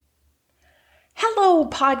Hello,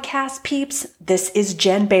 podcast peeps. This is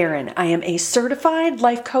Jen Barron. I am a certified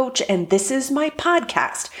life coach, and this is my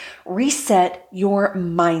podcast, Reset Your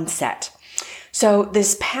Mindset. So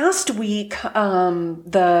this past week,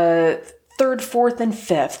 the 3rd, 4th, and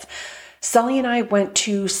 5th, Sully and I went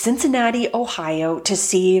to Cincinnati, Ohio to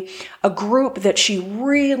see a group that she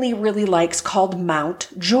really, really likes called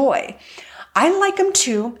Mount Joy. I like them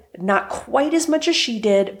too, not quite as much as she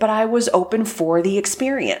did, but I was open for the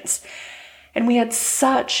experience. And we had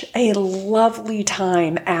such a lovely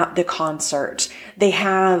time at the concert. They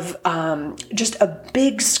have just a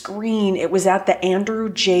big screen. It was at the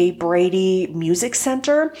Andrew J. Brady Music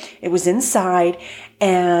Center. It was inside,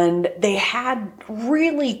 and they had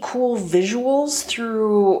really cool visuals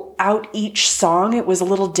throughout each song. It was a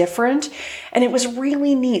little different, and it was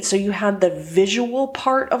really neat. So you had the visual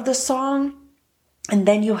part of the song, and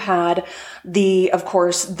then you had of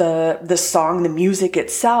course, the song, the music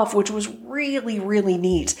itself, which was really, really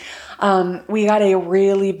neat. We got a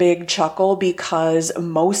really big chuckle because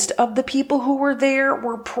most of the people who were there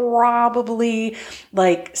were probably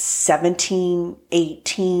like 17,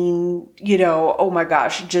 18, oh my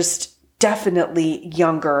gosh, just definitely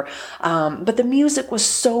younger. But the music was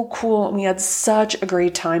so cool, and we had such a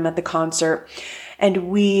great time at the concert. And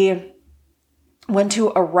we went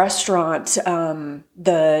to a restaurant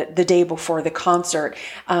the day before the concert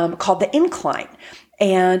called The Incline.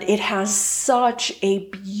 And it has such a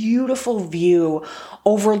beautiful view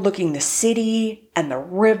overlooking the city and the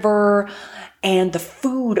river. And the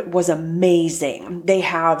food was amazing. They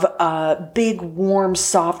have a big, warm,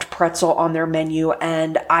 soft pretzel on their menu.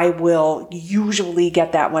 And I will usually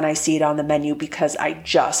get that when I see it on the menu because I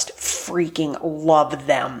just freaking love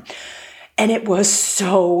them. And it was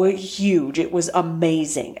so huge. It was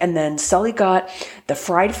amazing. And then Sully got the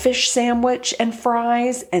fried fish sandwich and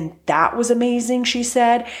fries, and that was amazing, she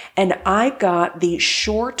said. And I got the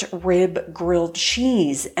short rib grilled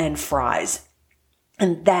cheese and fries,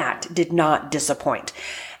 and that did not disappoint.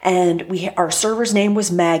 And our server's name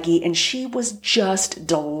was Maggie, and she was just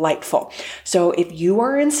delightful. So if you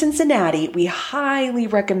are in Cincinnati, we highly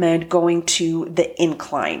recommend going to The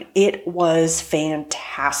Incline. It was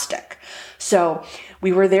fantastic. So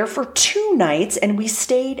we were there for 2 nights, and we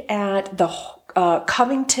stayed at the Hotel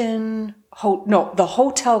Covington.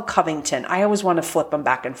 I always want to flip them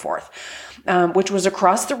back and forth, which was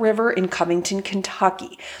across the river in Covington,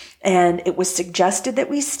 Kentucky. And it was suggested that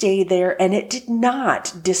we stay there, and it did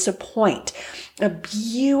not disappoint. A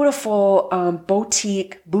beautiful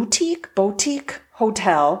boutique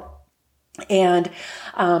hotel. And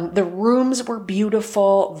the rooms were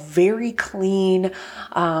beautiful, very clean,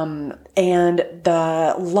 and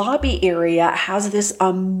the lobby area has this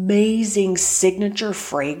amazing signature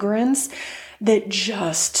fragrance that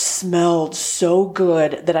just smelled so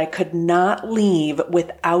good that I could not leave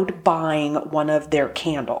without buying one of their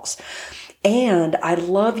candles. And I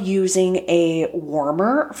love using a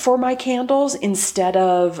warmer for my candles instead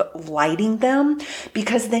of lighting them,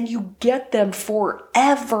 because then you get them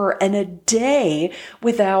forever and a day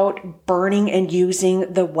without burning and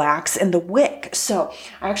using the wax and the wick. So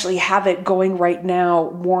I actually have it going right now,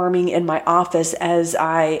 warming in my office as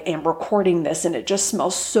I am recording this, and it just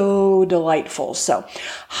smells so delightful. So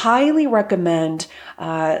highly recommend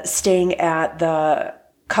staying at the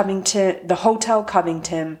Hotel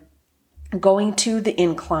Covington, going to The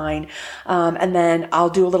Incline. And then I'll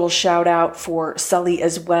do a little shout out for Sully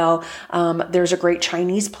as well. There's a great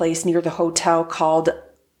Chinese place near the hotel called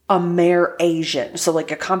Amer-Asian. So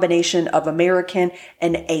like a combination of American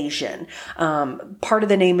and Asian. Part of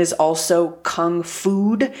the name is also Kung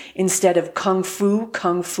Food instead of Kung Fu,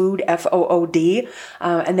 Kung Food, Food.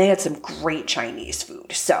 And they had some great Chinese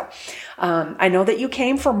food. So I know that you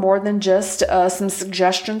came for more than just some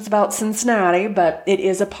suggestions about Cincinnati, but it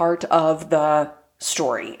is a part of the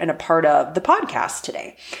story and a part of the podcast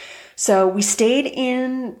today. So we stayed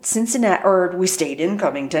in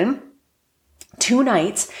Covington 2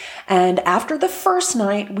 nights. And after the first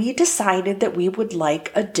night, we decided that we would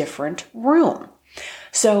like a different room.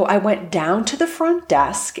 So I went down to the front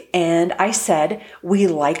desk and I said, we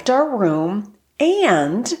liked our room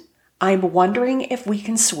and I'm wondering if we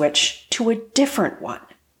can switch to a different one.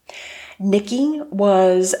 Nikki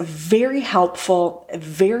was very helpful,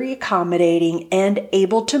 very accommodating, and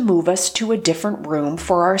able to move us to a different room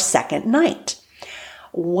for our second night.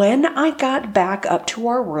 When I got back up to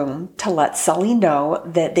our room to let Sully know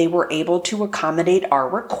that they were able to accommodate our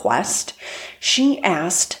request, she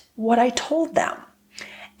asked what I told them.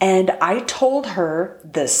 And I told her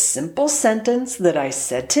the simple sentence that I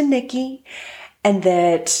said to Nikki, and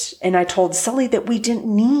I told Sully that we didn't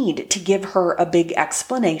need to give her a big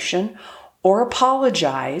explanation or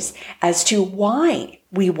apologize as to why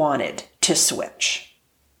we wanted to switch.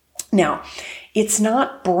 Now, it's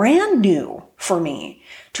not brand new for me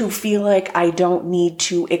to feel like I don't need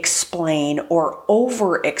to explain or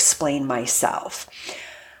over-explain myself.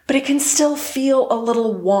 But it can still feel a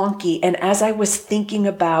little wonky. And as I was thinking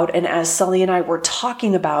about, and as Sully and I were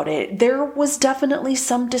talking about it, there was definitely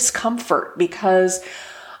some discomfort because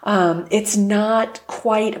it's not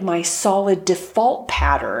quite my solid default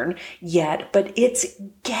pattern yet, but it's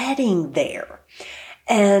getting there.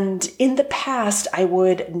 And in the past, I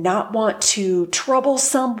would not want to trouble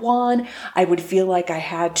someone. I would feel like I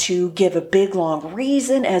had to give a big, long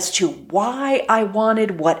reason as to why I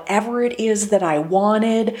wanted whatever it is that I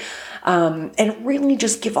wanted, and really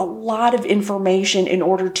just give a lot of information in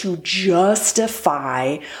order to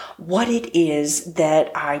justify what it is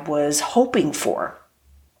that I was hoping for.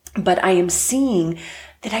 But I am seeing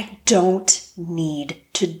that I don't need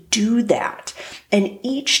to do that. And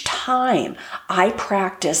each time I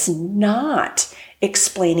practice not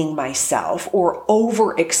explaining myself or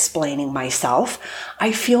over-explaining myself,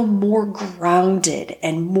 I feel more grounded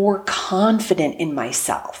and more confident in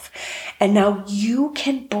myself. And now you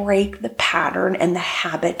can break the pattern and the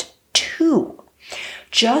habit too.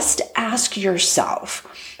 Just ask yourself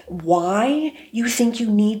why you think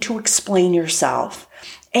you need to explain yourself.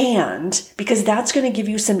 And because that's going to give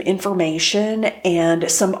you some information and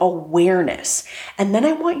some awareness. And then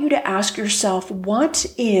I want you to ask yourself, what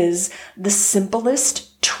is the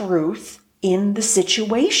simplest truth in the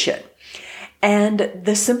situation? And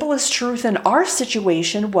the simplest truth in our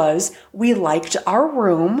situation was we liked our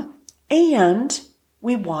room and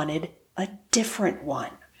we wanted a different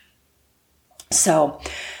one. So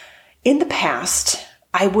in the past,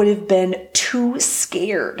 I would have been too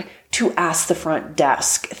scared to ask the front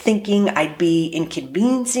desk, thinking I'd be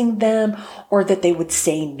inconveniencing them or that they would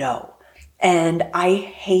say no. And I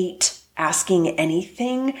hate asking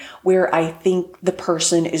anything where I think the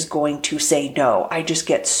person is going to say no. I just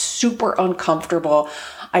get super uncomfortable.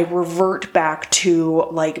 I revert back to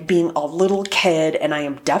like being a little kid, and I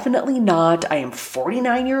am definitely not. I am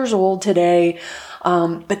 49 years old today.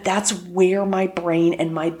 But that's where my brain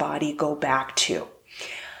and my body go back to.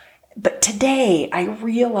 But today I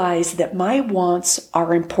realize that my wants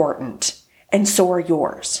are important and so are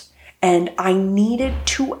yours. And I needed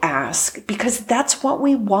to ask because that's what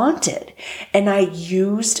we wanted. And I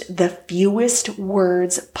used the fewest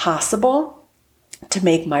words possible to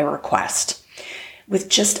make my request. With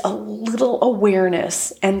just a little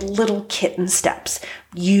awareness and little kitten steps,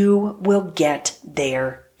 you will get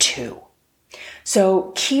there too.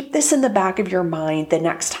 So keep this in the back of your mind the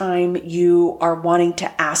next time you are wanting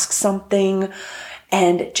to ask something,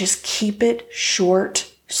 and just keep it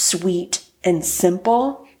short, sweet, and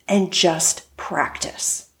simple, and just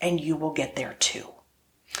practice, and you will get there too.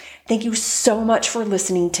 Thank you so much for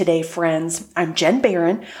listening today, friends. I'm Jen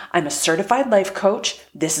Barron. I'm a certified life coach.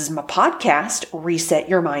 This is my podcast, Reset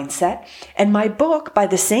Your Mindset. And my book by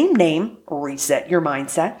the same name, Reset Your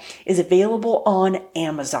Mindset, is available on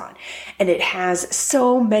Amazon. And it has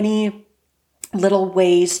so many little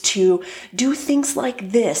ways to do things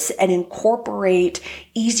like this and incorporate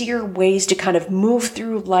easier ways to kind of move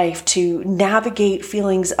through life, to navigate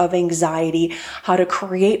feelings of anxiety, how to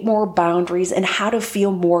create more boundaries, and how to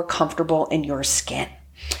feel more comfortable in your skin.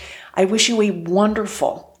 I wish you a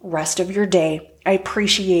wonderful rest of your day. I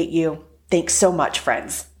appreciate you. Thanks so much,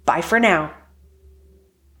 friends. Bye for now.